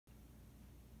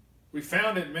We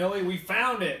found it, Millie. We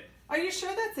found it. Are you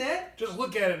sure that's it? Just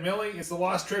look at it, Millie. It's the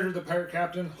lost treasure of the pirate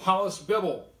captain, Hollis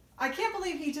Bibble. I can't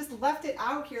believe he just left it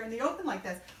out here in the open like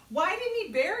this. Why didn't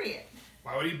he bury it?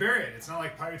 Why would he bury it? It's not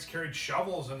like pirates carried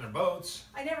shovels in their boats.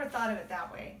 I never thought of it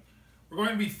that way. We're going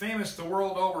to be famous the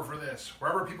world over for this.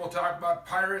 Wherever people talk about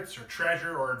pirates or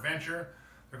treasure or adventure,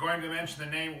 they're going to mention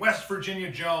the name West Virginia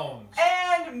Jones.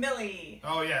 And Millie.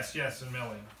 Oh, yes, and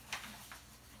Millie.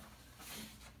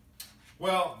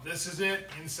 Well, this is it.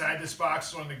 Inside this box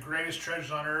is one of the greatest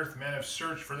treasures on earth. Men have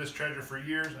searched for this treasure for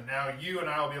years, and now you and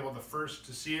I will be able to first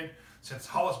to see it since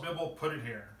Hollis Bibble put it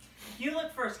here. You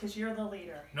look first because you're the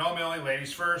leader. No, Millie,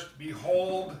 ladies first.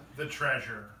 Behold the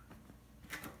treasure.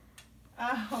 Oh,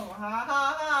 ha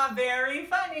ha ha. Very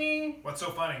funny. What's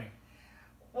so funny?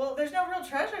 Well, there's no real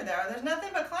treasure there. There's nothing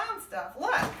but clown stuff.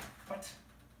 Look. What?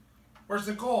 Where's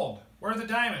the gold? Where are the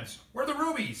diamonds? Where are the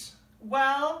rubies?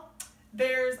 Well,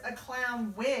 there's a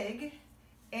clown wig,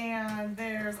 and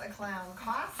there's a clown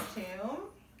costume,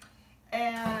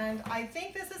 and I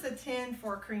think this is a tin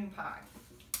for cream pie.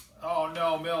 Oh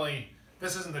no, Millie.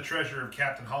 This isn't the treasure of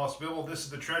Captain Hollis Bibble. This is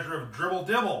the treasure of Dribble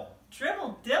Dibble.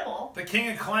 Dribble Dibble? The king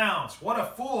of clowns. What a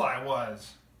fool I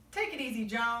was. Take it easy,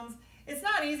 Jones. It's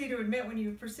not easy to admit when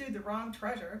you've pursued the wrong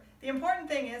treasure. The important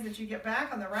thing is that you get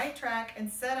back on the right track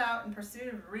and set out in pursuit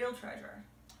of the real treasure.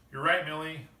 You're right,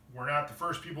 Millie. We're not the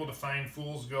first people to find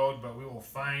fool's gold, but we will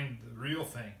find the real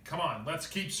thing. Come on, let's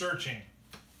keep searching.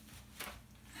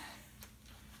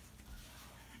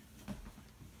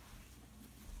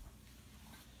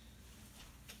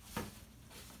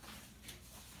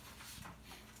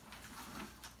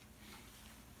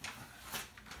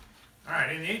 All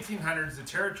right, in the 1800s, the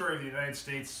territory of the United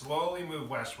States slowly moved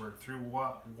westward. Through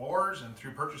wars and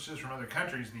through purchases from other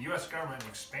countries, the U.S. government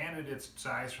expanded its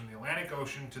size from the Atlantic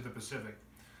Ocean to the Pacific.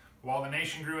 While the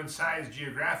nation grew in size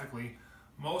geographically,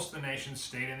 most of the nation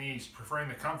stayed in the east, preferring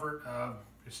the comfort of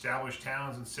established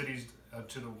towns and cities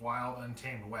to the wild,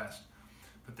 untamed west.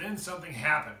 But then something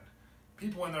happened.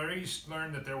 People in the east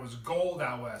learned that there was gold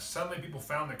out west. Suddenly people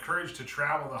found the courage to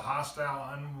travel the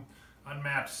hostile,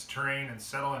 unmapped terrain and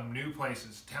settle in new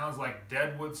places. Towns like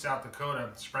Deadwood, South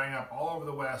Dakota sprang up all over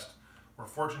the west, where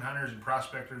fortune hunters and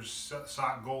prospectors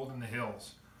sought gold in the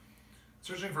hills.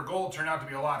 Searching for gold turned out to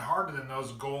be a lot harder than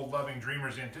those gold-loving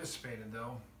dreamers anticipated,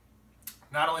 though.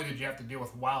 Not only did you have to deal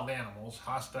with wild animals,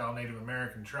 hostile Native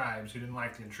American tribes who didn't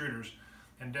like the intruders,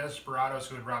 and desperados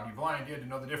who would rob you blind, you had to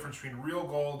know the difference between real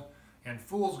gold and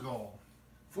fool's gold.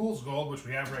 Fool's gold, which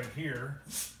we have right here,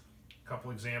 a couple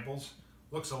examples,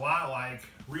 looks a lot like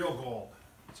real gold.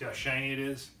 See how shiny it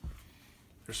is?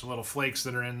 There's some little flakes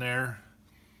that are in there.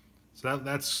 So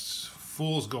that's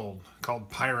fool's gold, called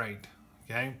pyrite,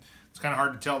 okay? It's kind of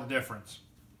hard to tell the difference.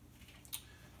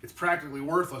 It's practically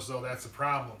worthless, though. That's the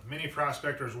problem. Many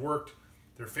prospectors worked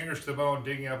their fingers to the bone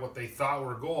digging up what they thought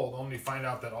were gold, only to find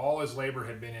out that all his labor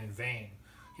had been in vain.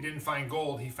 He didn't find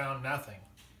gold, he found nothing.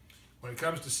 When it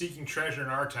comes to seeking treasure in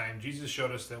our time, Jesus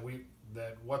showed us that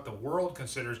what the world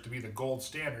considers to be the gold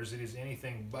standards, it is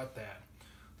anything but that.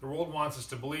 The world wants us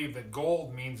to believe that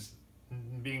gold means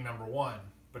being number one,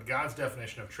 but God's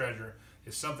definition of treasure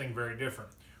is something very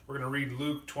different. We're going to read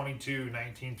Luke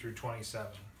 22:19 through 27.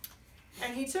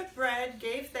 And he took bread,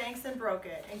 gave thanks, and broke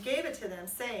it, and gave it to them,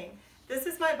 saying, "This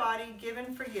is my body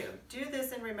given for you. Do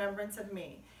this in remembrance of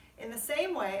me." In the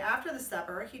same way, after the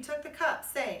supper, he took the cup,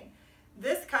 saying,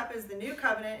 "This cup is the new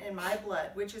covenant in my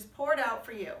blood, which is poured out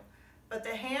for you. But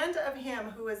the hand of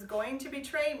him who is going to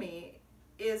betray me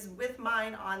is with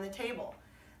mine on the table.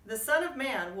 The Son of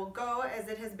Man will go as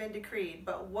it has been decreed,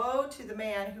 but woe to the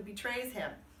man who betrays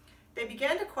him." They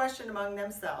began to question among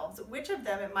themselves which of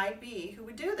them it might be who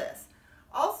would do this.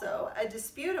 Also, a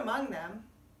dispute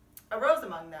arose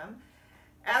among them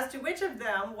as to which of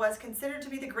them was considered to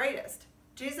be the greatest.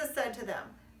 Jesus said to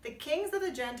them, "The kings of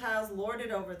the Gentiles lord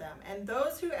it over them, and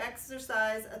those who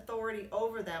exercise authority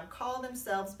over them call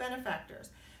themselves benefactors.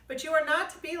 But you are not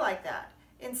to be like that.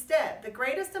 Instead, the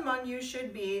greatest among you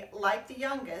should be like the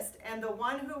youngest, and the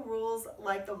one who rules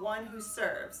like the one who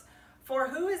serves. For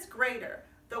who is greater,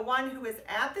 the one who is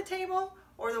at the table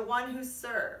or the one who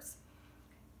serves?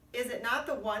 Is it not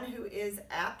the one who is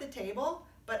at the table?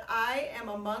 But I am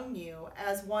among you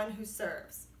as one who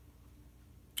serves."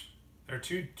 There are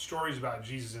two stories about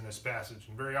Jesus in this passage,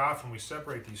 and very often we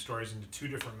separate these stories into two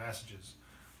different messages.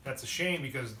 That's a shame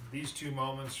because these two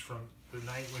moments from the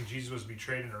night when Jesus was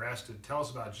betrayed and arrested tell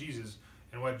us about Jesus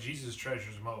and what Jesus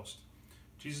treasures most.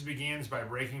 Jesus begins by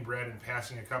breaking bread and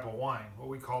passing a cup of wine, what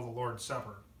we call the Lord's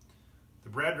Supper. The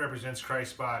bread represents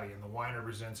Christ's body and the wine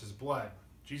represents his blood.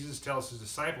 Jesus tells his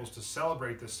disciples to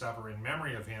celebrate this supper in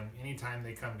memory of him anytime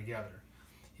they come together.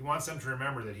 He He wants them to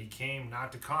remember that he came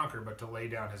not to conquer, but to lay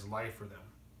down his life for them.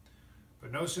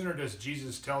 But no sooner does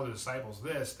Jesus tell the disciples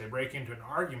this, they break into an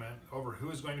argument over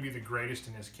who is going to be the greatest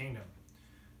in his kingdom.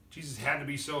 Jesus had to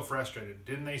be so frustrated.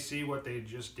 Didn't they see what they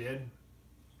just did?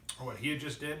 Or what he had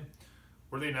just did?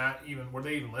 Were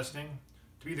they even listening?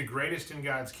 To be the greatest in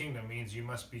God's kingdom means you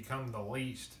must become the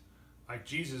least. Like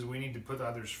Jesus, we need to put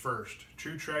others first.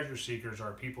 True treasure seekers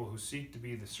are people who seek to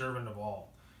be the servant of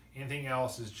all. Anything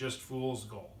else is just fool's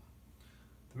gold.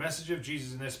 The message of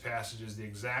Jesus in this passage is the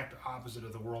exact opposite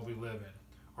of the world we live in.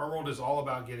 Our world is all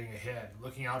about getting ahead,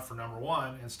 looking out for number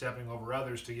one, and stepping over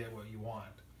others to get what you want.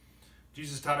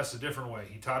 Jesus taught us a different way.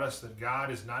 He taught us that God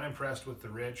is not impressed with the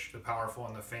rich, the powerful,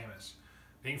 and the famous.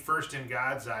 Being first in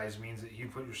God's eyes means that you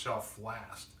put yourself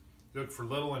last. You look for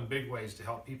little and big ways to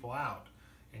help people out,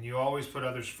 and you always put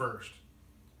others first.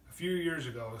 A few years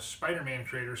ago, Spider-Man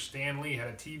creator Stan Lee had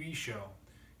a TV show.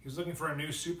 He was looking for a new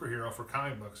superhero for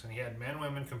comic books, and he had men and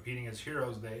women competing as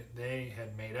heroes they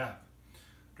had made up.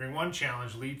 During one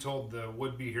challenge, Lee told the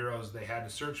would-be heroes they had to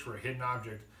search for a hidden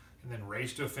object and then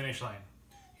race to a finish line.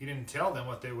 He didn't tell them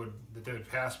that they would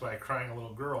pass by a crying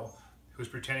little girl who was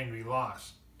pretending to be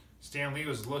lost. Stan Lee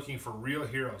was looking for real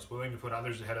heroes, willing to put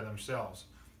others ahead of themselves.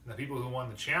 And the people who won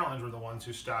the challenge were the ones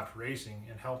who stopped racing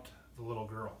and helped the little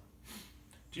girl.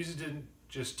 Jesus didn't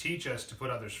just teach us to put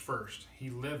others first.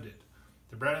 He lived it.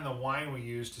 The bread and the wine we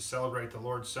use to celebrate the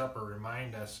Lord's Supper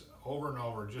remind us over and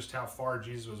over just how far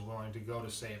Jesus was willing to go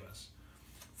to save us.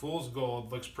 Fool's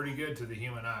gold looks pretty good to the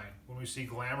human eye. When we see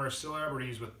glamorous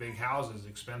celebrities with big houses,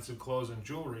 expensive clothes and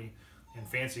jewelry, and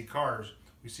fancy cars,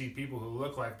 we see people who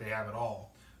look like they have it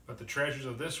all. But the treasures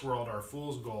of this world are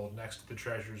fool's gold next to the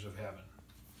treasures of heaven.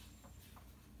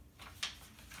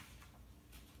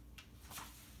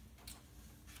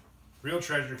 Real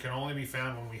treasure can only be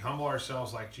found when we humble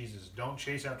ourselves like Jesus. Don't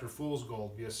chase after fool's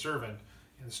gold. Be a servant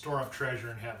and store up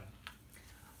treasure in heaven.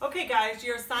 Okay, guys,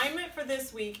 your assignment for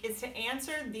this week is to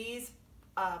answer these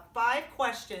 5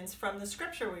 questions from the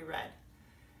scripture we read.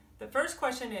 The first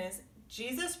question is,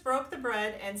 Jesus broke the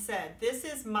bread and said, "This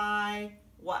is my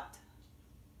what?"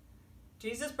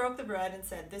 Jesus broke the bread and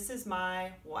said, "This is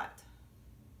my what?"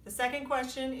 The second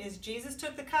question is, Jesus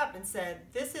took the cup and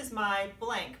said, "This is my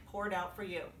blank poured out for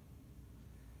you."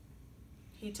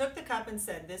 He took the cup and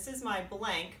said, "This is my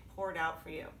blank poured out for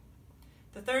you."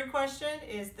 The third question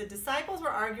is, the disciples were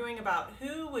arguing about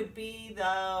who would be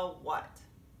the what.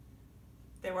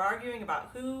 They were arguing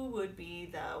about who would be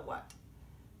the what.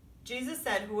 Jesus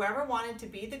said, whoever wanted to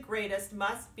be the greatest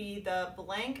must be the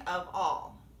blank of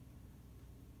all.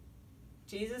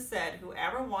 Jesus said,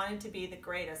 whoever wanted to be the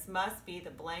greatest must be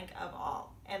the blank of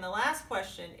all. And the last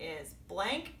question is,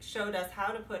 blank showed us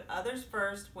how to put others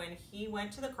first when he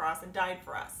went to the cross and died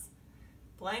for us.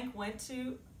 Blank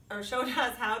showed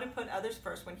us how to put others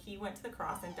first when he went to the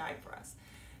cross and died for us.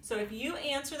 So if you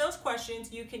answer those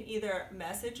questions, you can either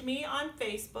message me on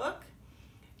Facebook,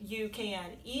 you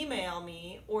can email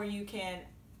me, or you can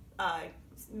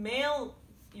mail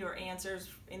your answers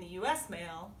in the U.S.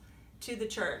 mail to the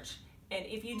church. And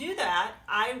if you do that,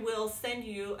 I will send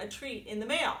you a treat in the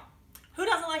mail. Who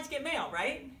doesn't like to get mail,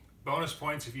 right? Bonus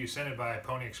points if you send it by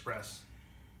Pony Express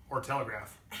or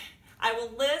Telegraph. I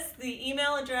will list the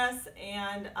email address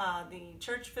and the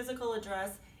church physical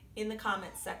address in the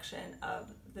comments section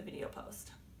of the video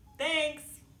post. Thanks.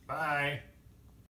 Bye.